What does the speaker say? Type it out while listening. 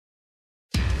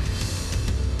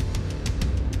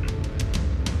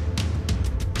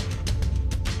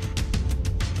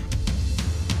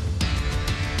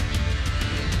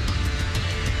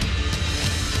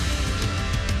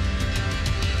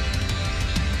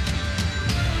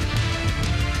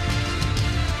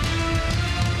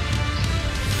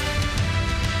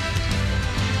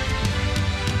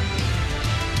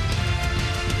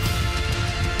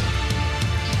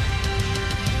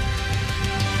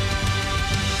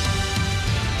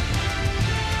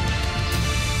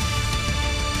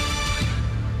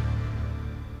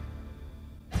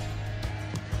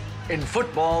In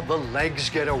football, the legs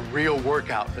get a real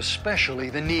workout, especially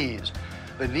the knees.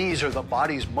 The knees are the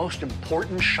body's most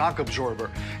important shock absorber.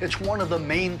 It's one of the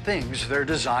main things they're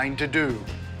designed to do.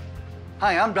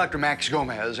 Hi, I'm Dr. Max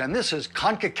Gomez, and this is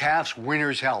CONCACAF's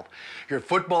Winner's Health, your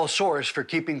football source for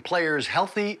keeping players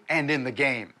healthy and in the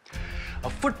game. A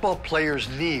football player's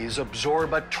knees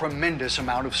absorb a tremendous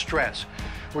amount of stress,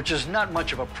 which is not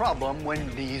much of a problem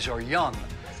when knees are young.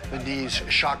 The knee's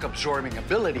shock-absorbing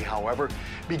ability, however,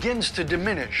 begins to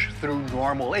diminish through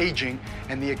normal aging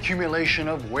and the accumulation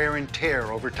of wear and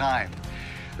tear over time.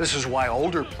 This is why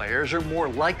older players are more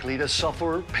likely to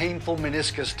suffer painful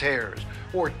meniscus tears,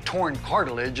 or torn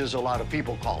cartilage as a lot of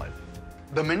people call it.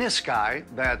 The menisci,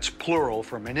 that's plural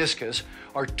for meniscus,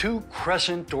 are two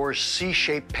crescent or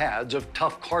C-shaped pads of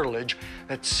tough cartilage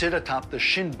that sit atop the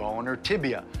shin bone or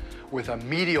tibia, with a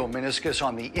medial meniscus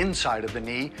on the inside of the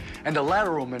knee and a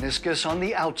lateral meniscus on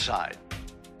the outside.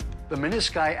 The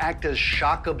menisci act as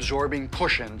shock-absorbing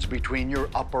cushions between your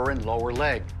upper and lower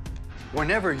leg.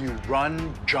 Whenever you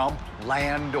run, jump,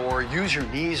 land, or use your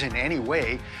knees in any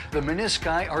way, the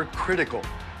menisci are critical,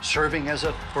 serving as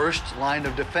a first line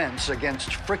of defense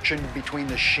against friction between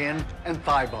the shin and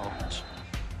thigh bones.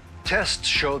 Tests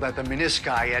show that the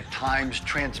menisci at times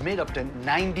transmit up to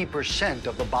 90%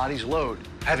 of the body's load.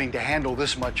 Having to handle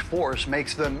this much force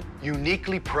makes them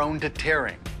uniquely prone to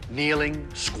tearing. Kneeling,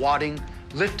 squatting,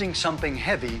 lifting something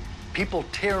heavy, people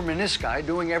tear menisci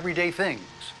doing everyday things.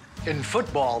 In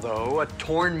football, though, a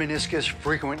torn meniscus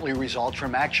frequently results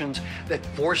from actions that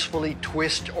forcefully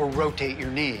twist or rotate your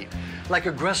knee, like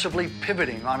aggressively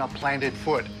pivoting on a planted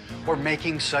foot or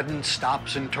making sudden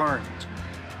stops and turns.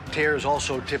 Tears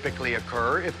also typically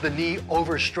occur if the knee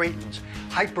overstraightens,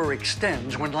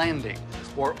 hyperextends when landing,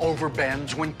 or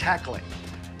overbends when tackling.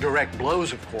 Direct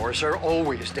blows, of course, are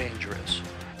always dangerous.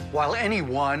 While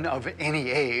anyone of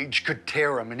any age could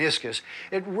tear a meniscus,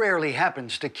 it rarely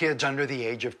happens to kids under the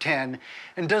age of 10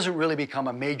 and doesn't really become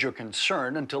a major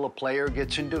concern until a player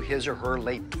gets into his or her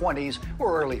late 20s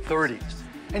or early 30s.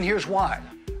 And here's why.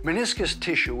 Meniscus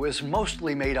tissue is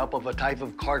mostly made up of a type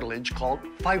of cartilage called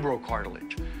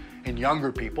fibrocartilage. In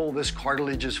younger people, this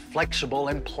cartilage is flexible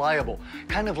and pliable,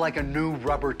 kind of like a new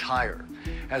rubber tire.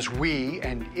 As we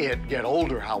and it get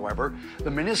older, however, the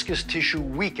meniscus tissue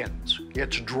weakens,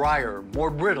 gets drier,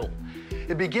 more brittle.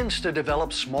 It begins to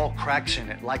develop small cracks in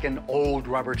it, like an old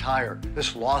rubber tire.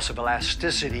 This loss of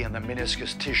elasticity in the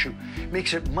meniscus tissue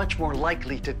makes it much more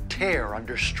likely to tear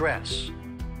under stress.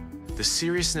 The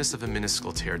seriousness of a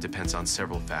meniscal tear depends on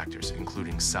several factors,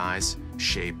 including size,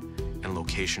 shape, and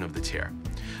location of the tear.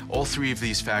 All three of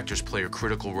these factors play a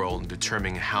critical role in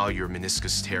determining how your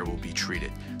meniscus tear will be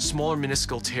treated. Smaller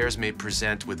meniscal tears may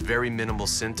present with very minimal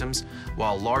symptoms,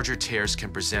 while larger tears can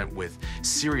present with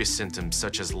serious symptoms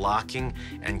such as locking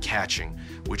and catching,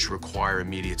 which require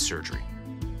immediate surgery.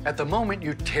 At the moment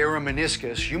you tear a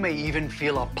meniscus, you may even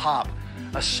feel a pop,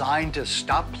 a sign to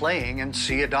stop playing and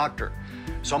see a doctor.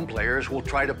 Some players will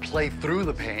try to play through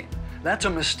the pain. That's a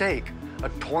mistake. A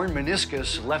torn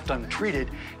meniscus left untreated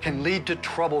can lead to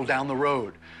trouble down the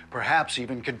road, perhaps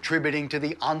even contributing to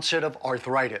the onset of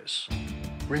arthritis.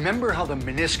 Remember how the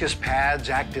meniscus pads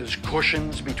act as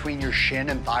cushions between your shin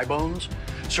and thigh bones,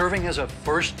 serving as a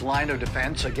first line of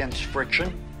defense against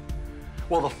friction?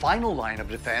 Well, the final line of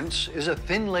defense is a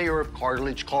thin layer of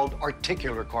cartilage called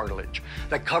articular cartilage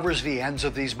that covers the ends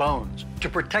of these bones to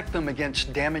protect them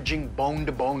against damaging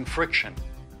bone-to-bone friction.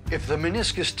 If the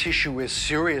meniscus tissue is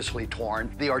seriously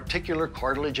torn, the articular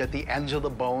cartilage at the ends of the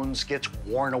bones gets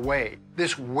worn away.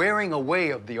 This wearing away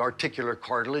of the articular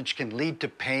cartilage can lead to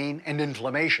pain and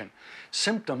inflammation,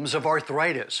 symptoms of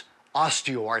arthritis,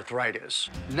 osteoarthritis.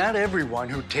 Not everyone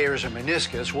who tears a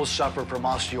meniscus will suffer from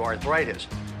osteoarthritis.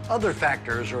 Other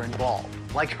factors are involved,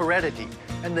 like heredity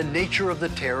and the nature of the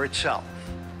tear itself.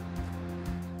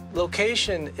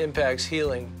 Location impacts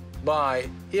healing by,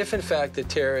 if in fact the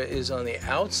tear is on the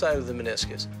outside of the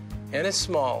meniscus and it's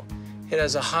small, it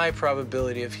has a high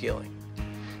probability of healing.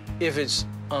 If it's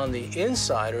on the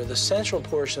inside or the central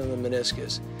portion of the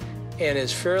meniscus and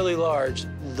is fairly large,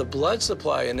 the blood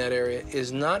supply in that area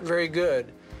is not very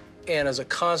good, and as a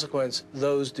consequence,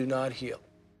 those do not heal.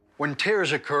 When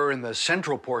tears occur in the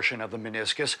central portion of the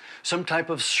meniscus, some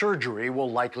type of surgery will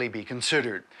likely be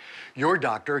considered. Your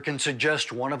doctor can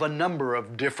suggest one of a number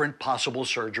of different possible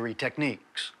surgery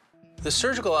techniques. The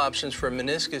surgical options for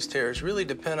meniscus tears really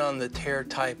depend on the tear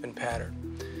type and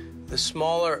pattern. The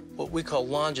smaller, what we call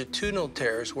longitudinal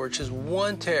tears, where it's just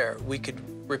one tear, we could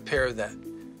repair that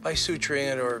by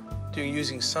suturing it or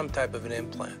using some type of an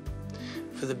implant.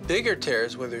 For the bigger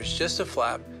tears, where there's just a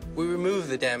flap, we remove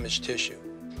the damaged tissue.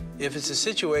 If it's a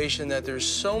situation that there's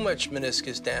so much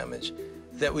meniscus damage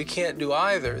that we can't do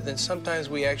either, then sometimes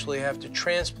we actually have to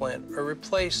transplant or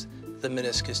replace the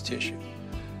meniscus tissue.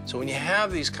 So when you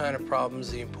have these kind of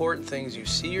problems, the important thing is you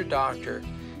see your doctor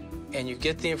and you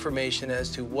get the information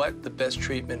as to what the best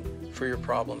treatment for your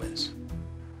problem is.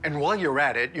 And while you're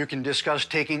at it, you can discuss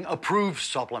taking approved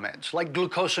supplements like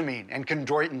glucosamine and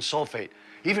chondroitin sulfate,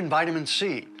 even vitamin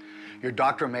C. Your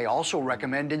doctor may also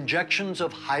recommend injections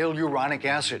of hyaluronic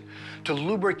acid to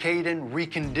lubricate and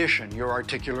recondition your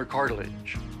articular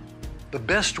cartilage. The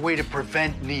best way to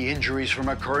prevent knee injuries from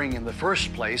occurring in the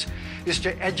first place is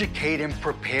to educate and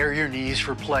prepare your knees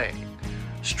for play.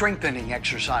 Strengthening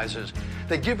exercises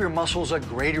that give your muscles a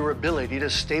greater ability to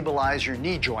stabilize your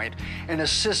knee joint and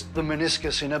assist the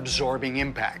meniscus in absorbing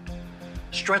impact.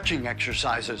 Stretching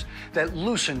exercises that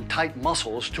loosen tight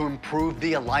muscles to improve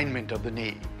the alignment of the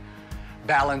knee.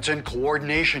 Balance and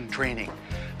coordination training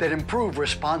that improve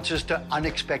responses to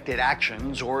unexpected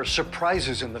actions or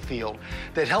surprises in the field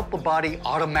that help the body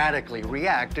automatically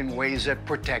react in ways that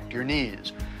protect your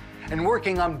knees. And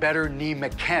working on better knee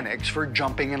mechanics for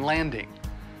jumping and landing.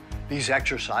 These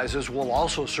exercises will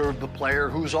also serve the player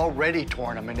who's already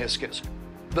torn a meniscus,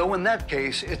 though in that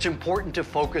case, it's important to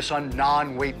focus on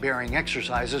non-weight-bearing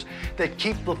exercises that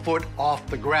keep the foot off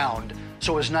the ground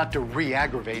so as not to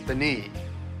re-aggravate the knee.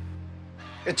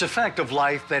 It's a fact of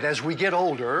life that as we get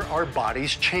older, our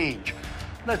bodies change.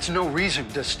 That's no reason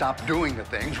to stop doing the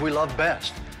things we love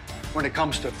best. When it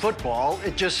comes to football,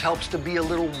 it just helps to be a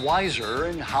little wiser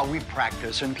in how we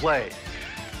practice and play.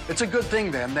 It's a good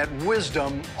thing, then, that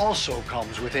wisdom also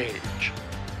comes with age.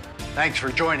 Thanks for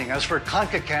joining us for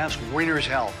CONCACAF's Winner's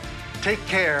Health. Take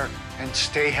care and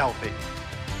stay healthy.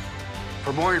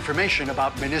 For more information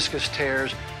about meniscus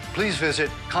tears, please visit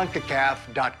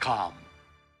CONCACAF.com.